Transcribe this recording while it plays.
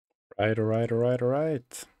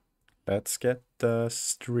Alright. Let's get the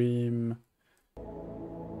stream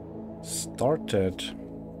started.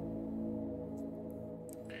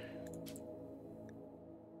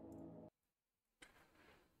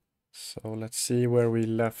 So let's see where we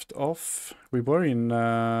left off. We were in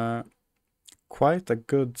quite a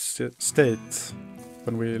good state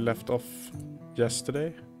when we left off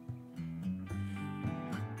yesterday.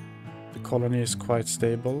 The colony is quite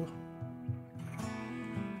stable.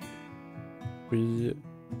 We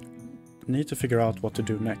need to figure out what to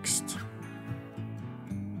do next.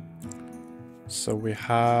 So we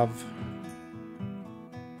have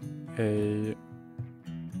a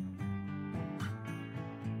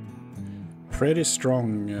pretty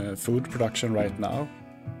strong food production right now.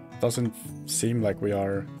 Doesn't seem like we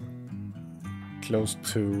are close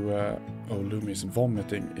to oh, Lumi's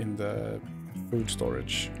vomiting in the food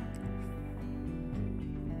storage.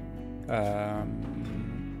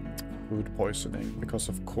 Food poisoning because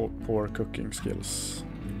of poor cooking skills.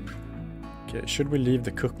 Okay, should we leave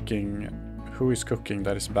the cooking? Who is cooking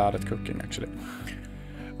that is bad at cooking, actually?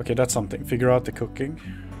 Okay, that's something. Figure out the cooking.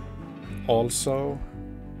 Also,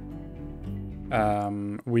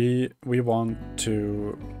 we want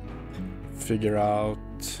to figure out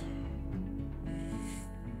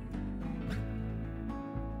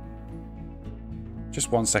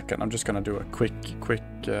just 1 second. I'm just gonna do a quick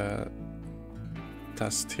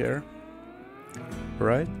test here.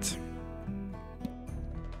 Right.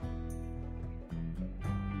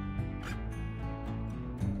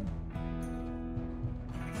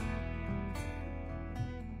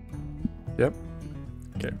 Yep.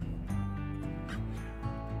 Okay.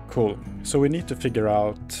 Cool. So we need to figure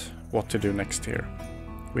out what to do next here.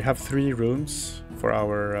 We have 3 rooms for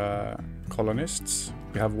our colonists.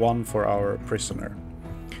 We have 1 for our prisoner.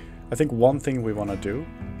 I think one thing we want to do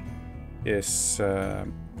is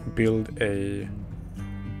build a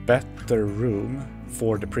better room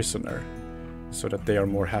for the prisoner so that they are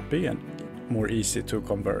more happy and more easy to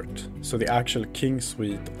convert. So the actual king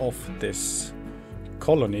suite of this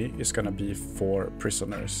colony is going to be for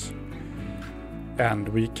prisoners. And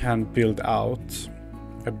we can build out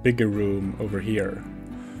a bigger room over here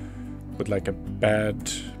with like a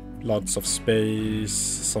bed, lots of space,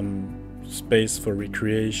 some space for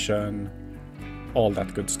recreation, all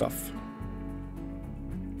that good stuff.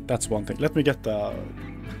 That's one thing. Let me get the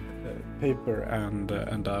paper and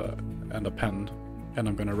a pen, and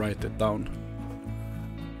I'm gonna write it down.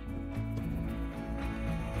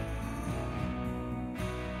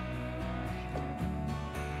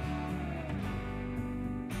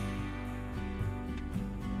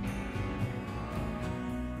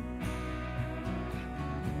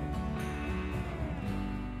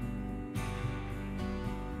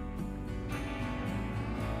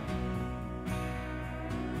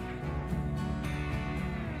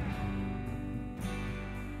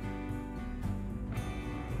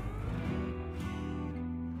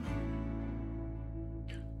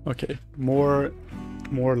 Okay, more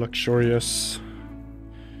luxurious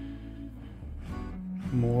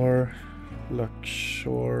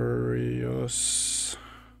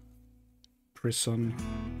prison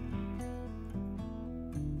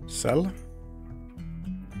cell.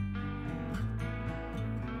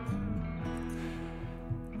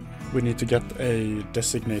 We need to get a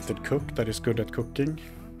designated cook that is good at cooking.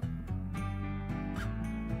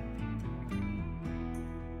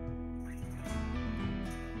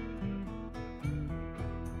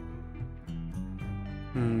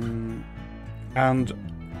 And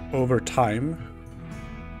over time,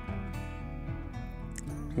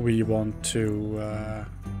 we want to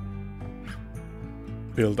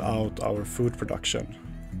build out our food production.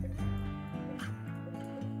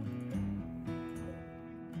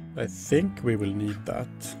 I think we will need that.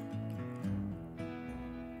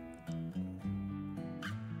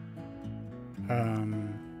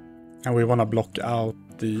 And we want to block out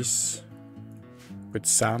these with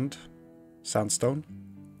sandstone,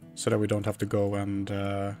 so that we don't have to go and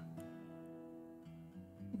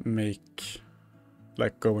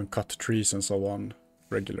go and cut trees and so on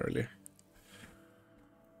regularly.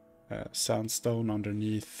 Sandstone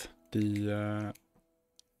underneath the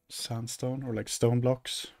sandstone, or like stone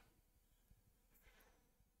blocks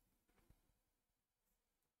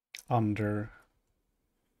under.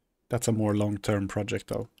 That's a more long-term project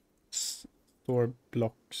though. Stone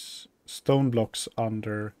blocks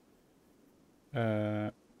under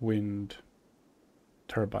wind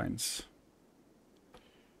turbines.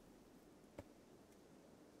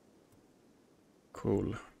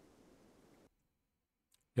 Cool.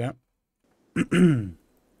 Yeah.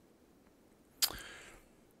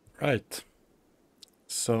 Right.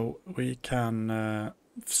 So we can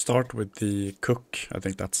start with the cook. I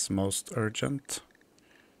think that's most urgent.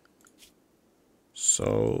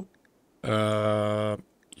 So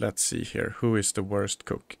let's see here. Who is the worst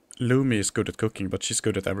cook? Lumi is good at cooking, but she's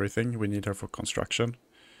good at everything. We need her for construction.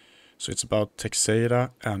 So it's about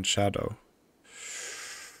Texeira and Shadow.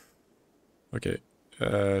 Okay.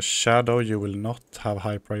 Shadow, you will not have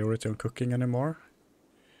high priority on cooking anymore.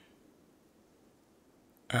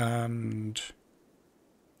 And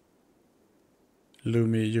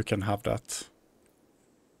Lumi, you can have that.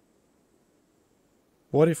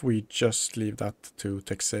 What if we just leave that to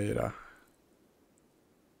Texeira?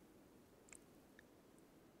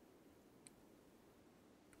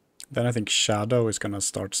 Then I think Shadow is gonna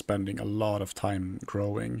start spending a lot of time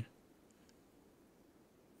growing.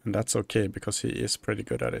 And that's okay, because he is pretty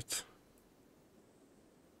good at it.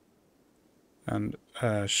 And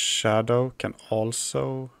Shadow can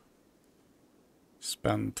also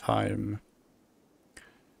spend time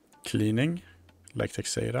cleaning, like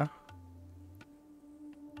Texeira.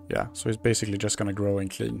 Yeah, so he's basically just gonna grow and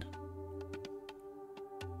clean.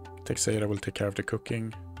 Texeira will take care of the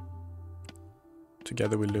cooking,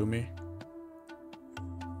 together with Lumi.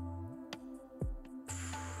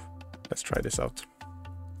 Let's try this out.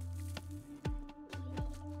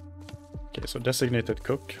 Okay, so designated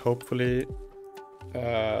cook. Hopefully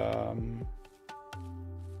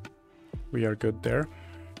we are good there.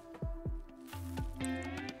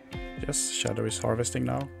 Yes, Shadow is harvesting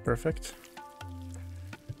now. Perfect.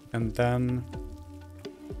 And then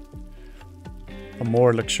a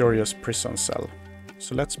more luxurious prison cell.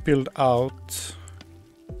 So let's build out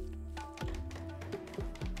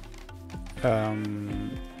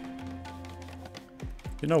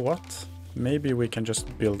you know what? Maybe we can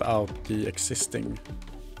just build out the existing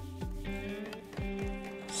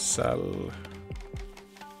cell.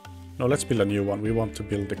 No, let's build a new one. We want to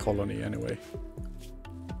build the colony anyway.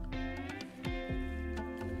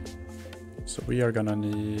 So we are gonna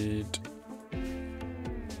need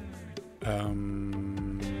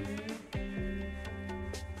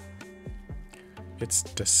it's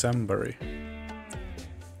December.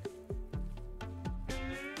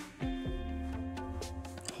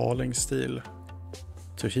 Hauling steel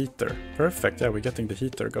to heater. Perfect. Yeah, we're getting the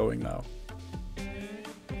heater going now.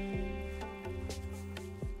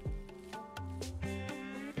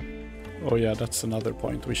 Oh yeah, that's another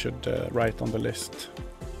point we should write on the list.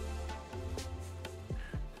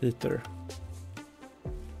 Heater.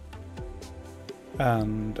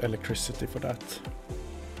 And electricity for that.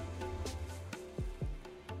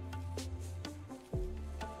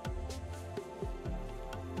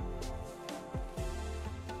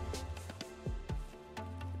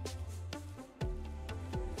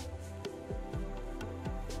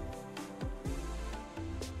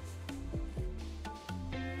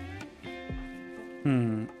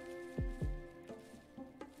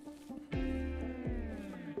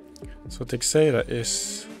 So Texeira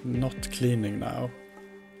is not cleaning now.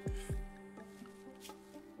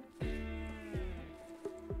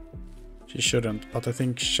 She shouldn't, but I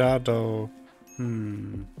think Shadow...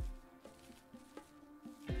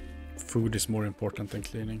 Food is more important than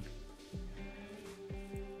cleaning.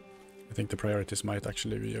 I think the priorities might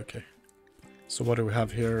actually be okay. So what do we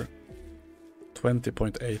have here?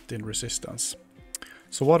 20.8 in resistance.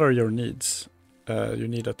 So what are your needs? You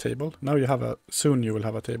need a table. Now you have a... Soon you will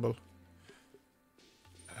have a table.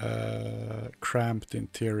 Cramped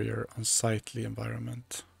interior, unsightly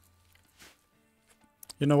environment.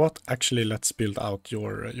 You know what? Actually, let's build out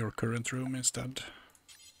your current room instead.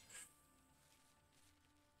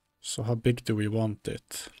 So how big do we want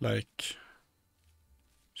it? Like,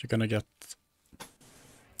 you're gonna get...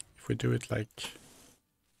 If we do it like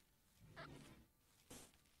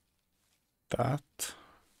that,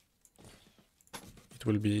 it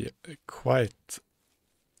will be quite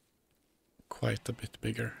a bit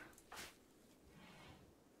bigger.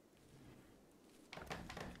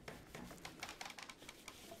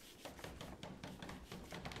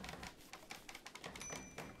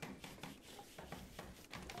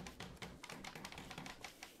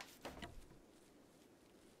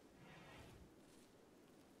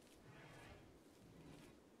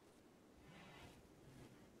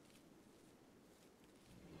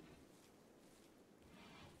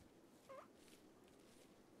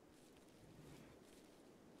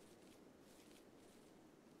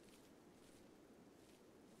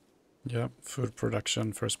 Yeah, food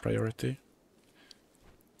production first priority.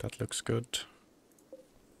 That looks good.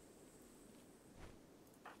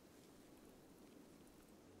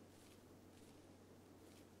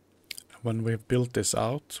 When we've built this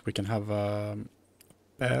out, we can have a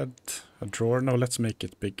bed, A drawer? No, let's make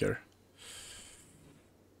it bigger.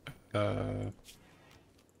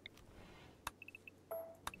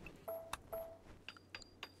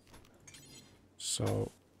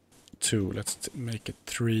 So 2, let's make it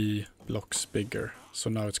 3 blocks bigger. So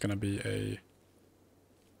now it's gonna be a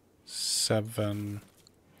 7,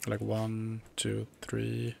 like 1, 2,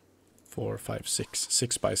 3, 4, 5, 6.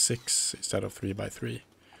 6 by 6 instead of 3 by 3.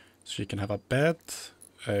 So you can have a bed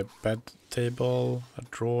table, a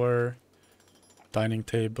drawer, dining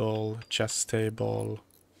table, chess table.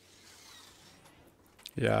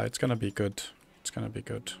 Yeah, it's gonna be good. It's gonna be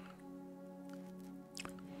good.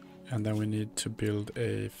 And then we need to build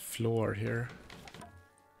a floor here.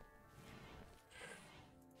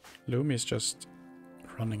 Lumi's just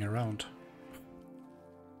running around.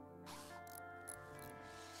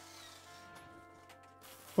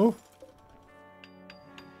 Oh!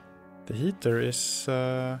 The heater is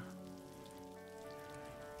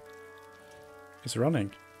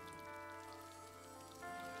running.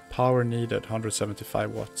 Power needed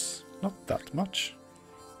 175 watts. Not that much.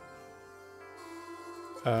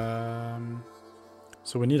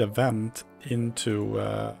 So we need a vent into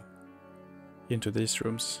these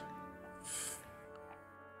rooms.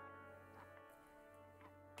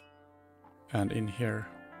 And in here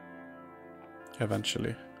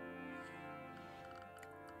eventually.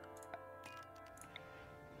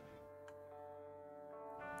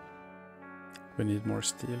 We need more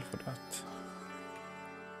steel for that.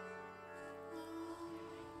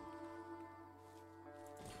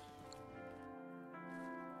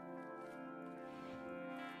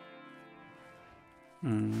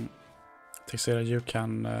 Teixeira, you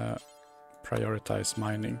can prioritize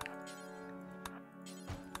mining.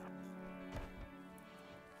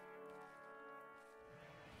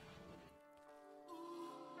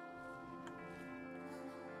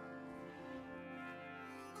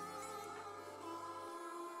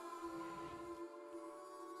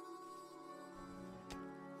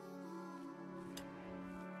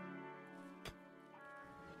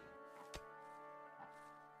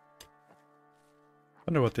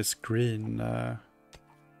 I wonder what this green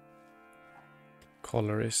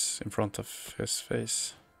color is in front of his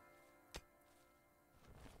face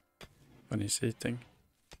when he's eating.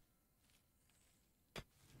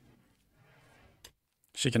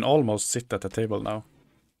 She can almost sit at the table now.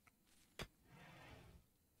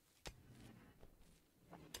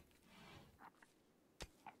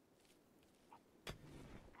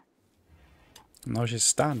 Now she's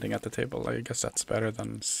standing at the table. I guess that's better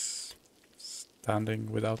than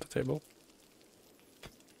standing without the table.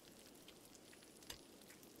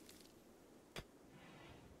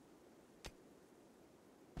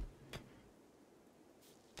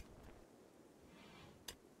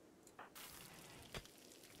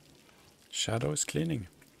 Shadow is cleaning.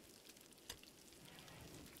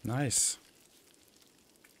 Nice.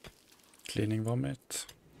 Cleaning vomit.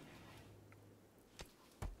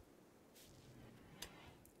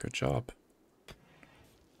 Good job.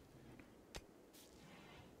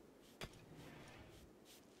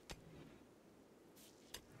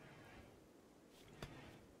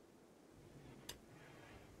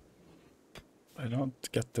 I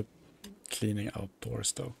don't get the cleaning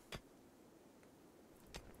outdoors though.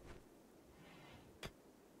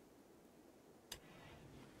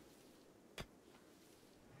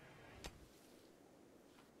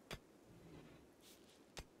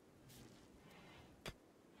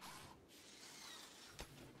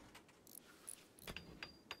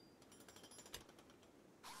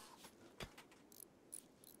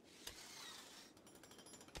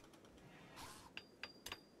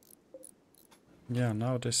 Yeah,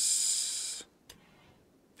 now this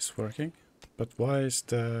is working, but why is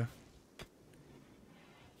the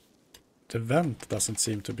vent doesn't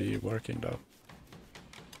seem to be working though?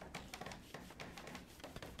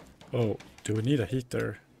 Oh, do we need a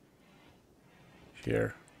heater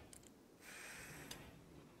here?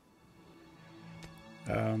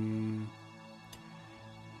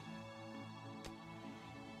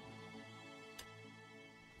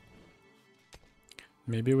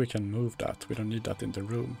 Maybe we can move that. We don't need that in the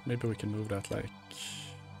room. Maybe we can move that like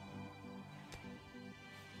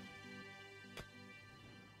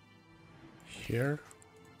here.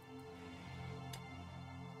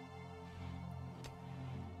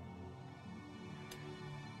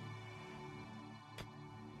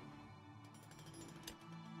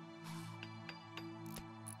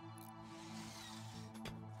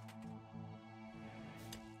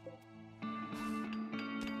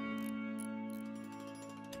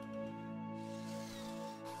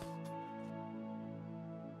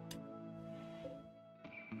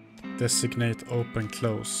 Designate open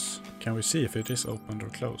close. Can we see if it is opened or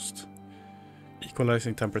closed?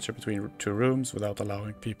 Equalizing temperature between two rooms without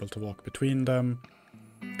allowing people to walk between them.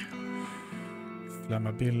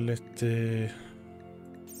 Flammability.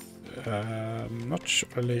 Not sure.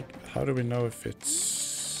 Really, how do we know if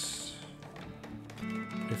it's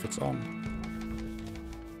on?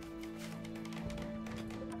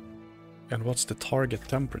 And what's the target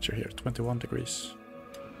temperature here? 21 degrees.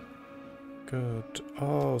 Good.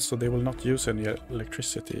 Oh, so they will not use any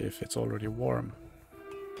electricity if it's already warm.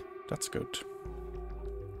 That's good.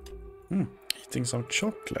 Eating some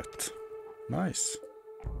chocolate. Nice.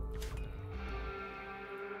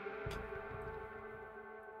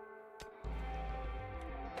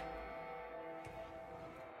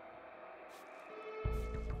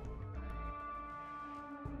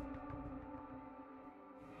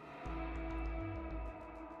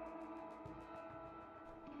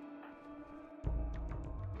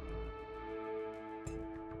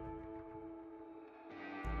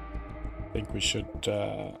 I think we should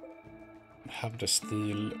have the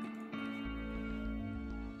steel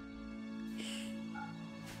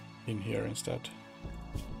in here instead.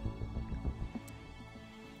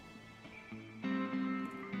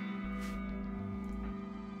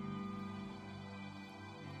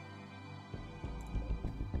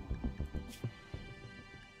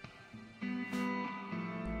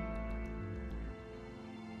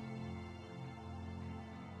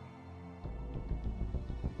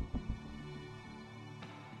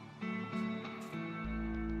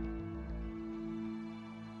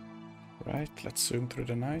 Right, let's zoom through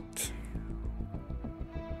the night.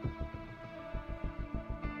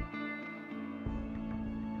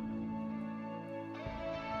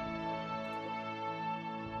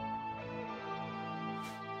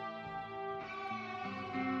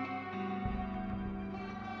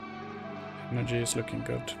 Energy is looking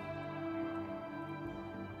good.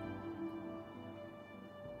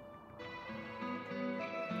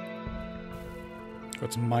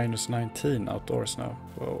 It's minus 19 outdoors now.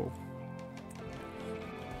 Whoa.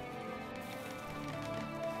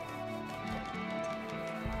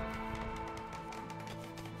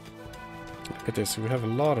 Look at this, we have a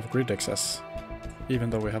lot of grid excess,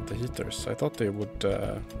 even though we have the heaters. I thought they would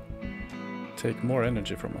take more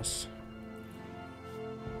energy from us.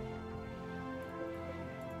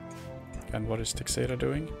 And what is Texada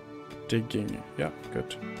doing? Digging. Yeah,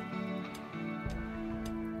 good.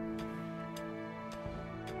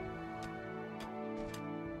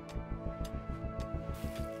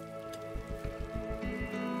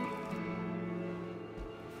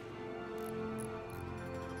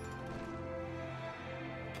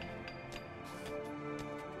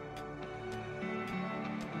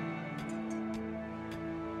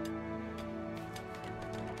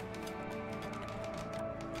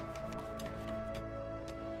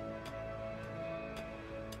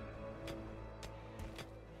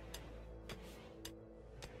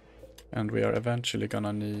 And we are eventually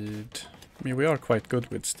gonna need... I mean, we are quite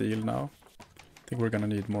good with steel now. I think we're gonna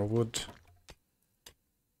need more wood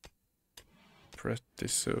pretty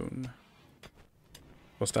soon.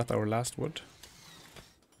 Was that our last wood?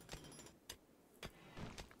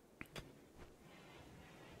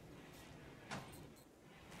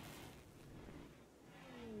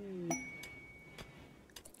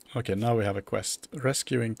 Okay, now we have a quest.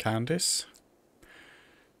 Rescuing Candice.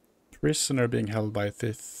 Prisoner being held by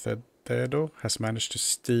Thedo has managed to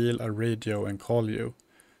steal a radio and call you.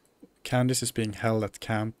 Candice is being held at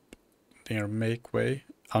camp near Makeway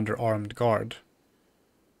under armed guard.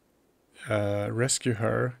 Rescue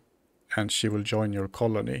her and she will join your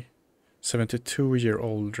colony.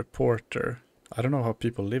 72-year-old reporter. I don't know how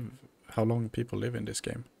people live, how long people live in this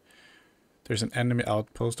game. There's an enemy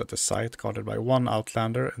outpost at the site guarded by one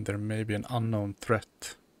outlander and there may be an unknown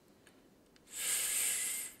threat.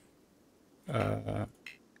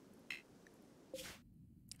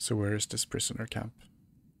 So where is this prisoner camp?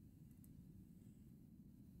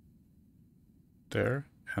 There.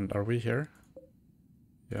 And are we here?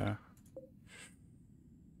 Yeah.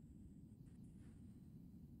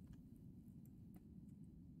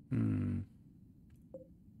 I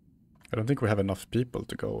don't think we have enough people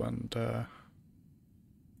to go and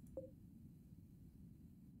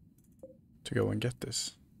get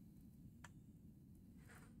this.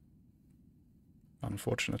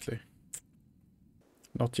 Unfortunately.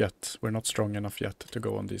 Not yet. We're not strong enough yet to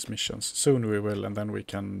go on these missions. Soon we will, and then we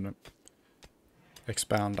can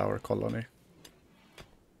expand our colony.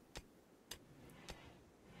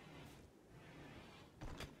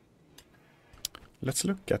 Let's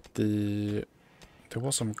look at the... There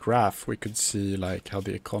was some graph we could see like how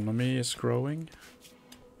the economy is growing.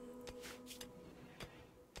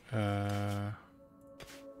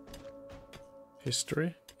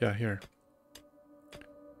 History? Yeah, here.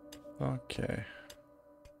 Okay.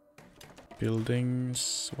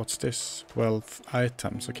 Buildings. What's this? Wealth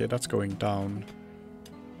items. Okay, that's going down.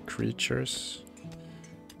 Creatures.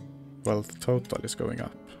 Wealth total is going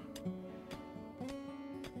up.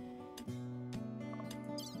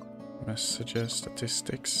 Messages,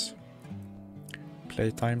 statistics.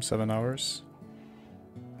 Playtime 7 hours.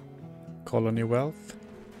 Colony wealth.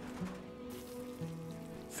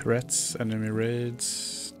 Threats, enemy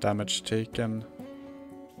raids, damage taken.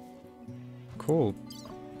 Cool.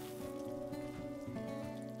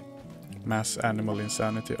 Mass animal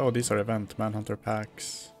insanity. Oh, these are event manhunter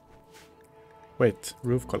packs. Wait,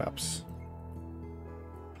 roof collapse.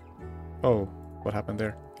 Oh, what happened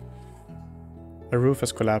there? A roof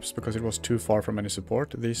has collapsed because it was too far from any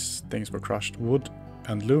support. These things were crushed. Wood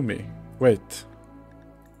and Lumi. Wait.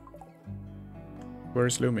 Where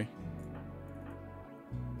is Lumi?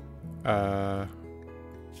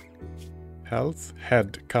 Health.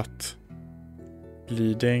 Head. Cut.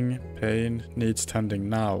 Bleeding. Pain. Needs tending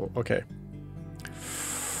now. Okay.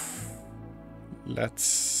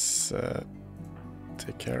 Let's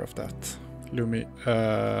take care of that. Lumi.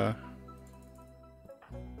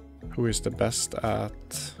 Who is the best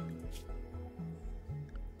at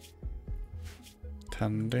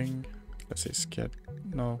tending? Let's see, scared.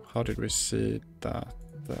 No, how did we see that?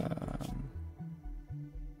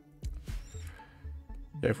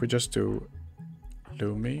 Yeah, if we just do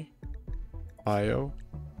Lumi, Bio,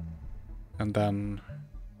 and then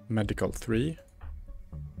Medical 3,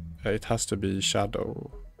 it has to be Shadow,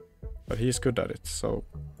 but he's good at it, so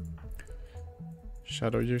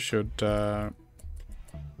Shadow, you should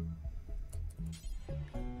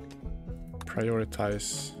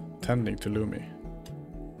prioritize tending to Lumi.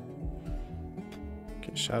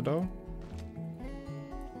 Okay, Shadow.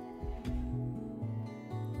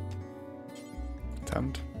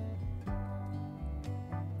 Tend.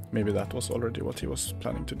 Maybe that was already what he was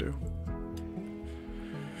planning to do.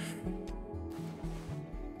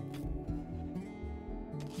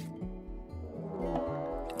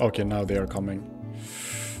 Okay, now they are coming.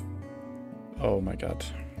 Oh my god.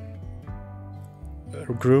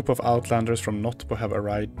 A group of outlanders from Notbo have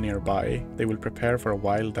arrived nearby. They will prepare for a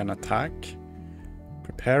while, then attack.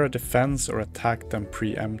 Prepare a defense or attack them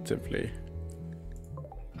preemptively.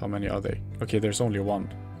 How many are they? Okay, there's only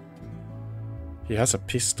one. He has a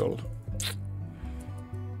pistol.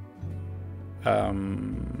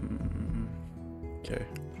 Okay.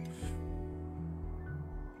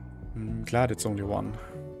 I'm glad it's only one.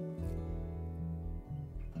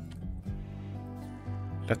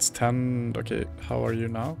 Let's tend. Okay, how are you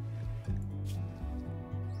now?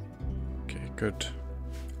 Okay, good.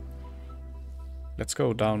 Let's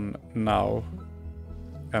go down now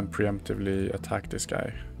and preemptively attack this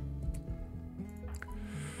guy.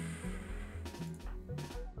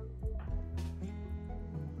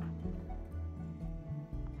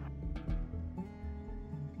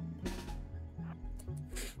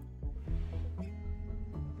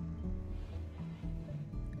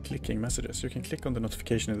 Clicking messages. You can click on the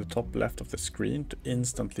notification in the top left of the screen to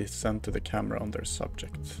instantly send to the camera on their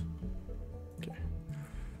subject. Okay.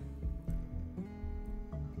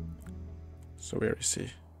 So where is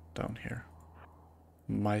he? Down here.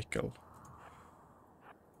 Michael.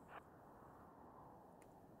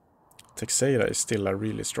 Teixeira is still a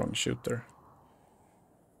really strong shooter.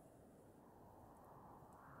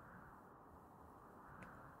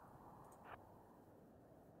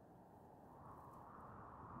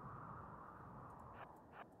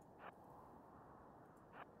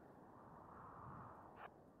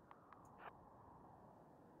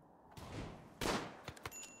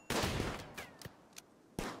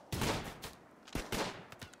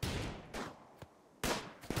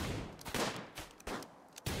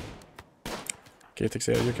 Okay,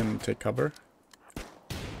 Teixeira, you can take cover.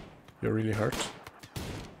 You're really hurt.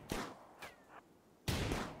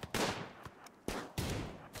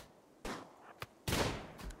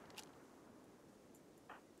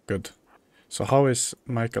 Good. So how is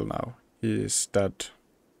Michael now? He is dead.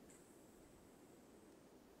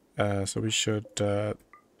 So we should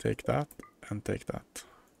take that and take that.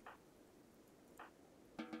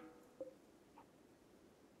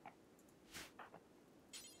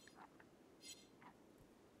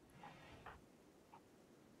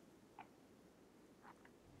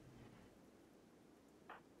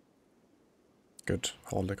 Good,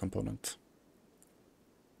 hold the component.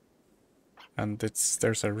 And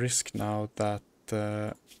there's a risk now that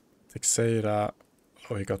Teixeira,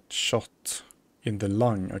 oh, he got shot in the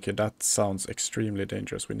lung. Okay, that sounds extremely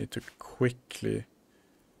dangerous. We need to quickly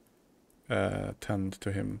tend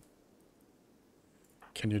to him.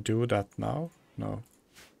 Can you do that now? No.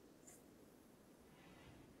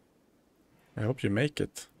 I hope you make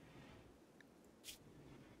it.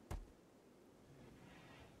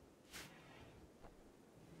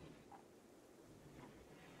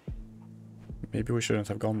 Maybe we shouldn't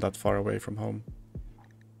have gone that far away from home.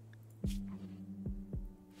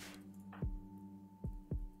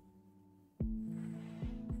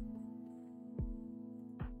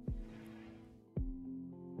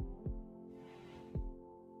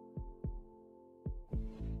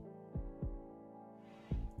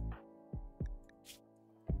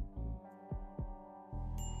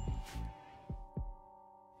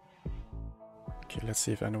 Okay, let's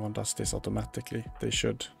see if anyone does this automatically. They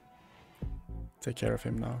should. Take care of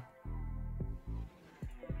him now.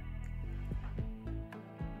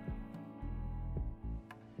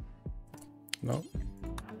 No.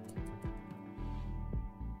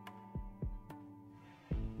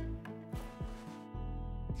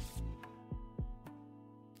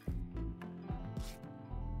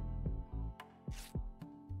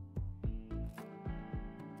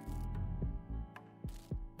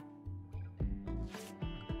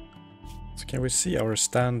 So can we see our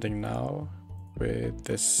standing now with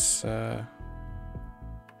this not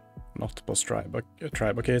boss tribe?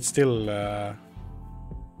 Okay, it's still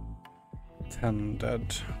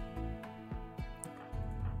tended.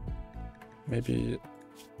 Maybe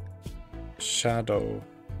Shadow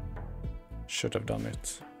should have done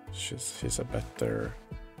it. He's a better...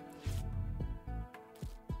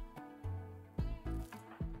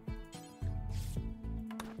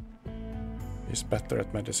 He's better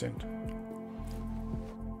at medicine.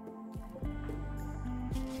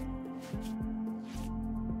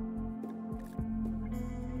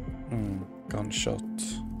 Gunshot.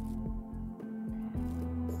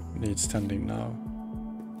 Needs tending now.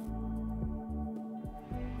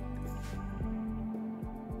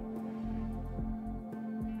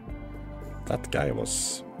 That guy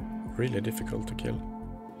was really difficult to kill.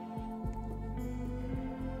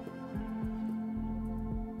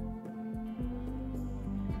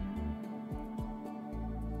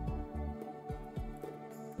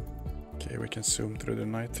 Okay, we can zoom through the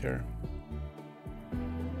night here.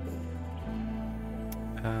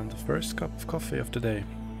 And the first cup of coffee of the day.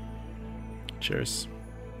 Cheers.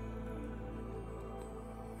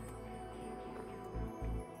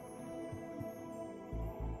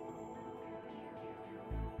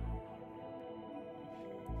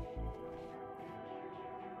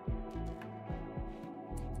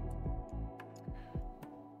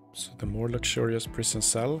 So the more luxurious prison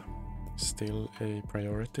cell is still a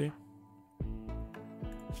priority.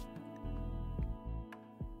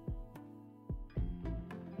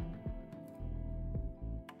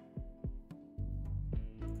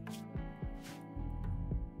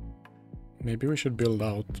 Maybe we should build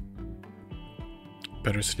out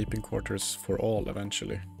better sleeping quarters for all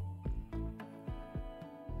eventually.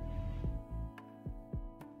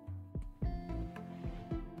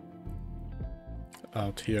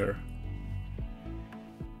 Out here.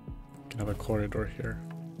 We can have a corridor here.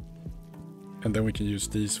 And then we can use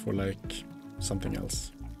these for like something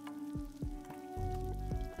else.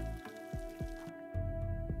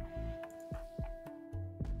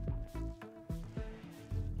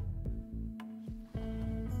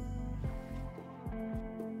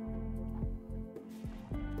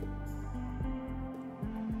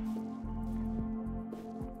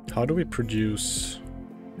 How do we produce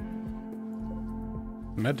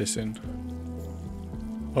medicine?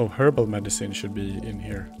 Oh, herbal medicine should be in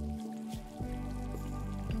here.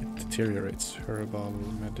 It deteriorates. Herbal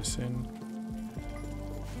medicine.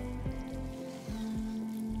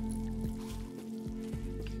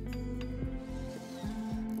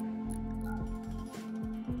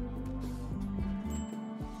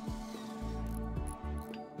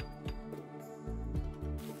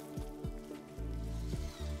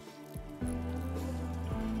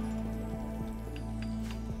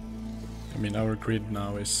 I mean, our grid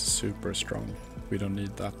now is super strong. We don't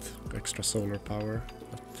need that extra solar power,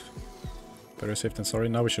 but better safe than sorry.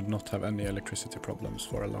 Now we should not have any electricity problems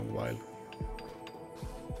for a long while.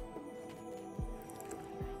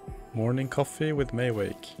 Morning coffee with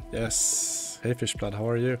Maywake. Yes. Hey Fishblood, how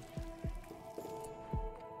are you?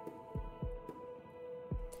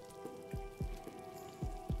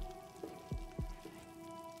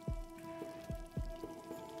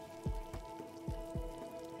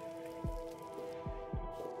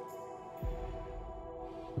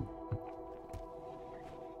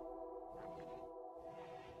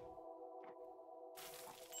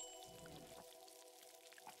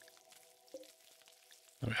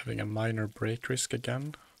 We're having a minor break risk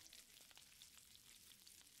again.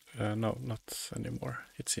 No, not anymore,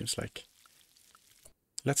 it seems like.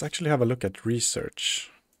 Let's actually have a look at research.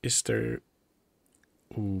 Is there...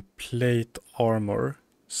 Ooh, plate armor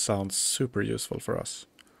sounds super useful for us,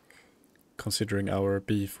 considering our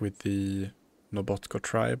beef with the Nobotko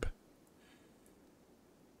tribe.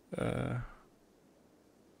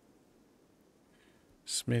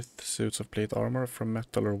 Smith suits of plate armor from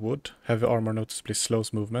metal or wood. Heavy armor noticeably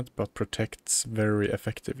slows movement but protects very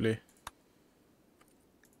effectively.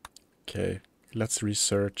 Okay, let's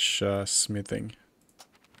research smithing.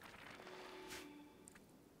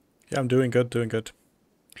 Yeah, I'm doing good, doing good.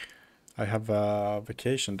 I have a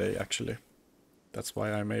vacation day actually. That's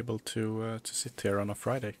why I'm able to sit here on a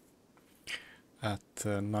Friday at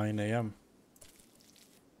 9 AM.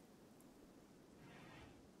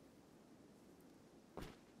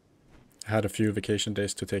 I had a few vacation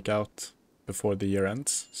days to take out before the year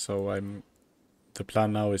ends, so the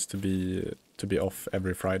plan now is to be off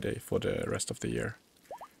every Friday for the rest of the year.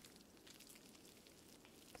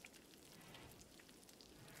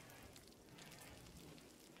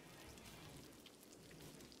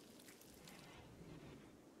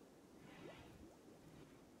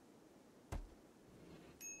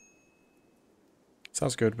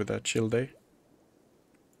 Sounds good with a chill day.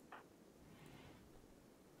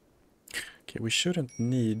 Okay, we shouldn't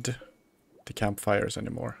need the campfires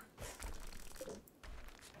anymore.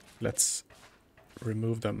 Let's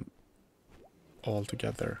remove them all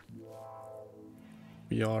together.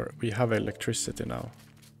 We have electricity now.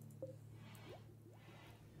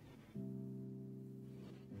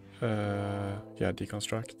 Yeah,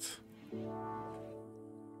 deconstruct.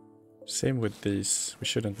 Same with these. We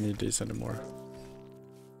shouldn't need these anymore.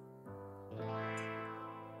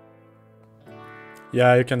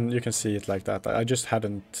 Yeah, you can see it like that. I just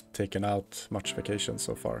hadn't taken out much vacation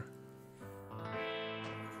so far.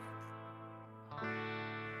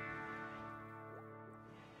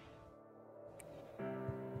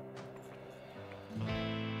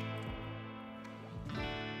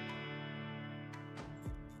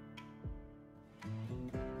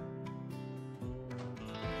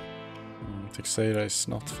 Teixeira is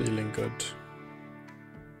not feeling good.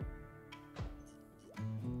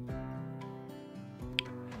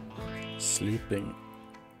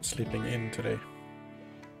 Sleeping in today.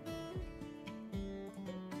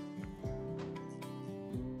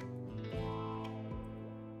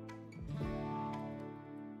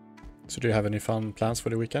 So do you have any fun plans for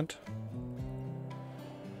the weekend?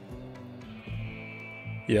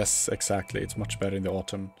 Yes, exactly. It's much better in the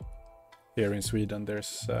autumn. Here in Sweden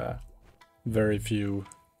there's very few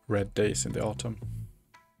red days in the autumn.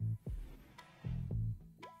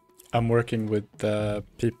 I'm working with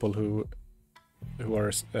people who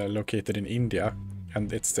are located in India,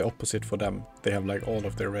 and it's the opposite for them. They have like all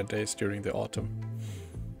of their red days during the autumn.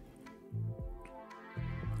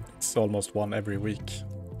 It's almost one every week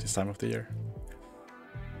this time of the year.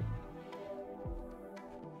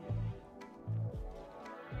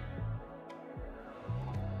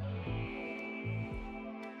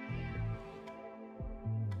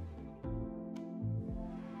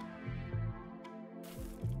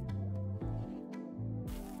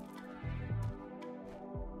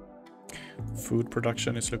 Food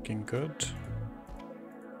production is looking good.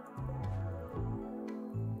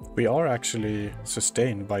 We are actually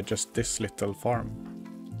sustained by just this little farm.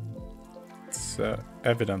 It's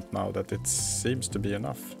evident now that it seems to be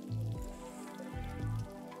enough.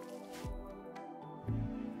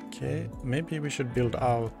 Okay, maybe we should build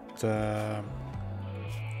out the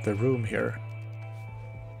room here.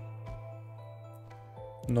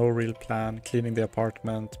 No real plan, cleaning the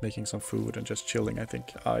apartment, making some food and just chilling, I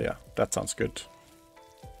think. Ah yeah, that sounds good.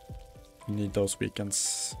 Need those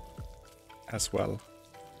weekends as well.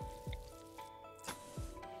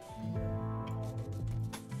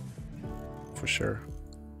 For sure.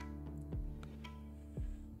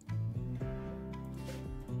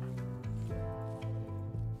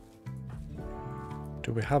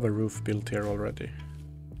 Do we have a roof built here already?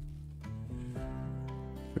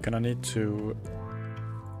 We're gonna need to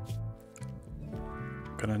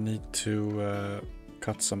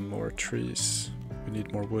cut some more trees. We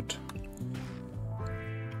need more wood.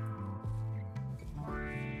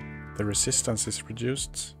 The resistance is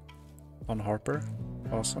reduced on Harper.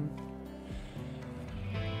 Awesome.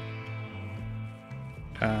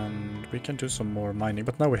 And we can do some more mining,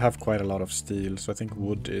 but now we have quite a lot of steel, so I think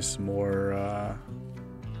wood is more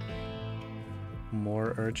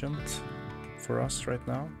urgent for us right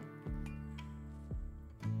now.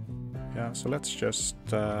 Yeah, so let's just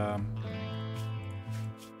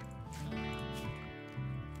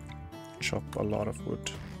chop a lot of wood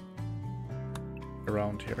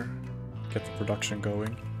around here. Get the production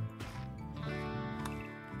going.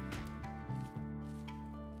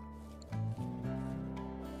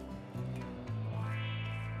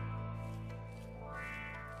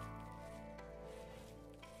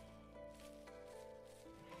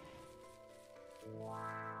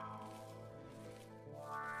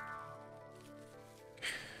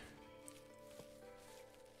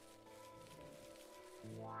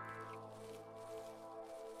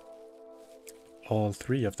 All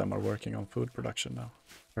three of them are working on food production now.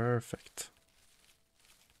 Perfect.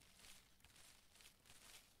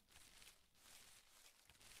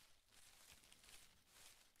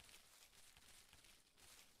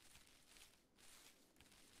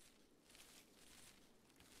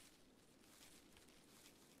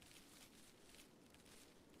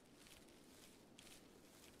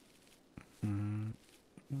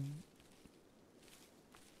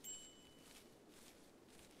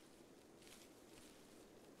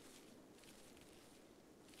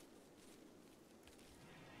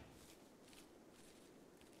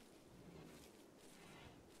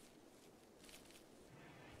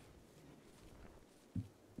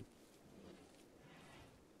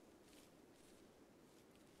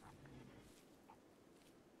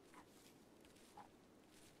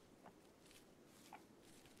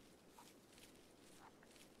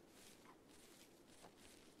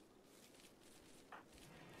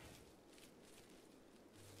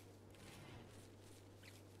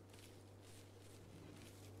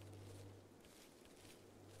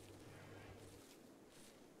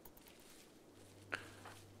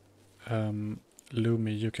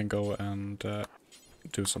 Lumi, you can go and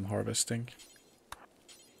do some harvesting.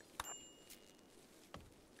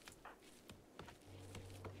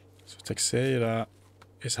 So Texeira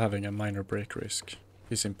is having a minor break risk.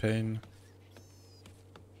 He's in pain.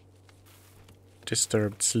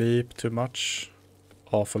 Disturbed sleep too much.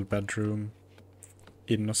 Awful bedroom.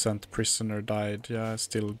 Innocent prisoner died. Yeah,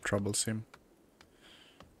 still troubles him.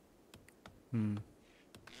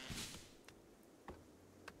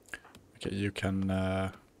 Okay, you can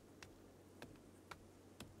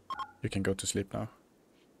go to sleep now.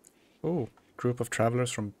 Oh, group of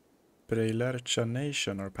travelers from Brejlercha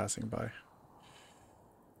Nation are passing by.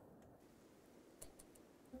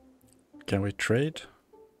 Can we trade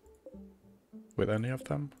with any of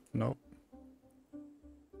them? No.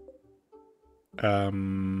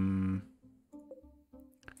 Don't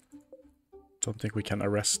think we can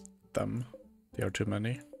arrest them. They are too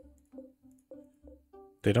many.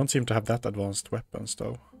 They don't seem to have that advanced weapons,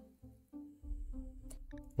 though.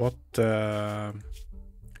 What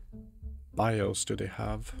bios do they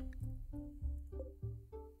have?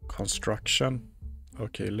 Construction.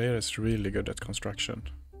 Okay, Leia is really good at construction.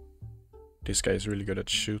 This guy is really good at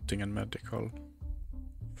shooting and medical.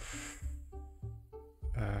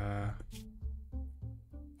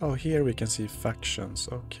 Oh, here we can see factions.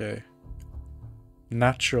 Okay.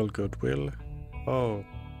 Natural goodwill. Oh.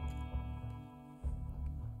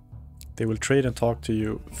 They will trade and talk to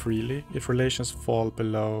you freely. If relations fall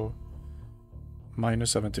below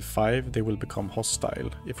 -75, they will become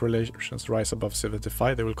hostile. If relations rise above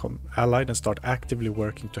 75, they will become allied and start actively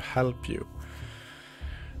working to help you.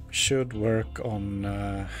 We should work on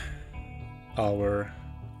our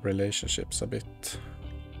relationships a bit.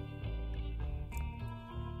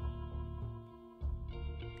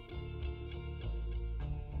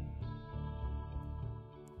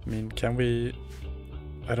 I mean, can we...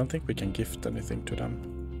 I don't think we can gift anything to them.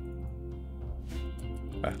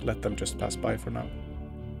 Let them just pass by for now.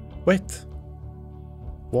 Wait!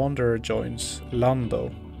 Wanderer joins.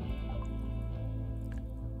 Lando.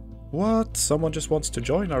 What? Someone just wants to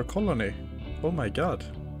join our colony. Oh my god.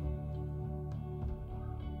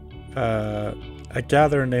 A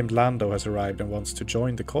gatherer named Lando has arrived and wants to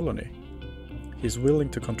join the colony. He's willing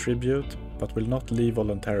to contribute, but will not leave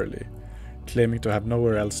voluntarily, claiming to have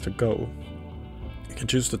nowhere else to go. You can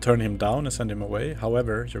choose to turn him down and send him away.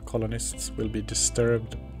 However, your colonists will be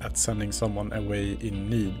disturbed at sending someone away in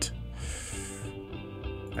need.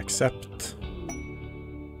 Accept.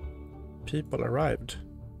 People arrived.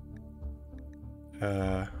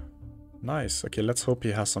 Nice. Okay, let's hope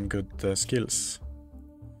he has some good skills.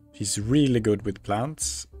 He's really good with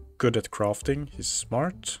plants, good at crafting, he's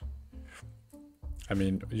smart. I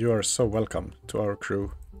mean, you are so welcome to our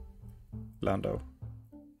crew, Lando.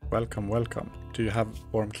 Welcome, welcome. Do you have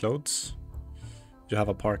warm clothes? You have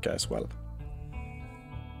a parka as well.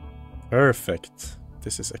 Perfect.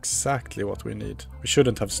 This is exactly what we need. We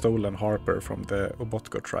shouldn't have stolen Harper from the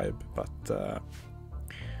Obotko tribe, but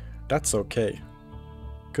that's okay.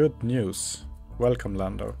 Good news. Welcome,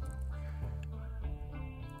 Lando.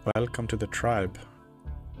 Welcome to the tribe.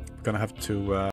 We're gonna have to